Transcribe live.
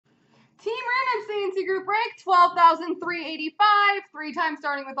C&C group break, 12,385. 3 times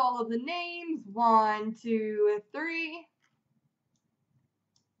starting with all of the names. 1, 2, 3.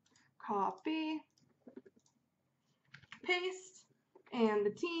 Copy. Paste. And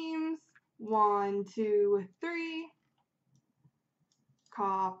the teams. 1, 2, 3.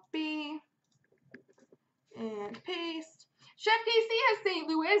 Copy. And paste. Chef KC has St.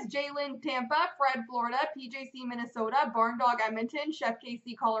 Louis, Jalen Tampa, Fred Florida, PJC Minnesota, Barn Dog Edmonton, Chef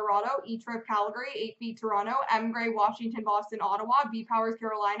KC Colorado, E-Trip Calgary, 8 Feet Toronto, M Gray Washington, Boston, Ottawa, B Powers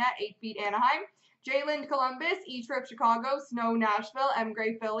Carolina, 8 Feet Anaheim, Jalen Columbus, E-Trip Chicago, Snow Nashville, M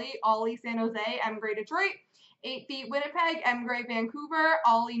Gray Philly, Ollie San Jose, M Gray Detroit, 8 Feet Winnipeg, M Gray Vancouver,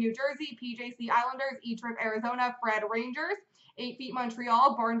 Ollie New Jersey, PJC Islanders, E-Trip Arizona, Fred Rangers, 8 Feet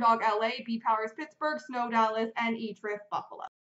Montreal, Barn Dog LA, B Powers Pittsburgh, Snow Dallas, and E-Trip Buffalo.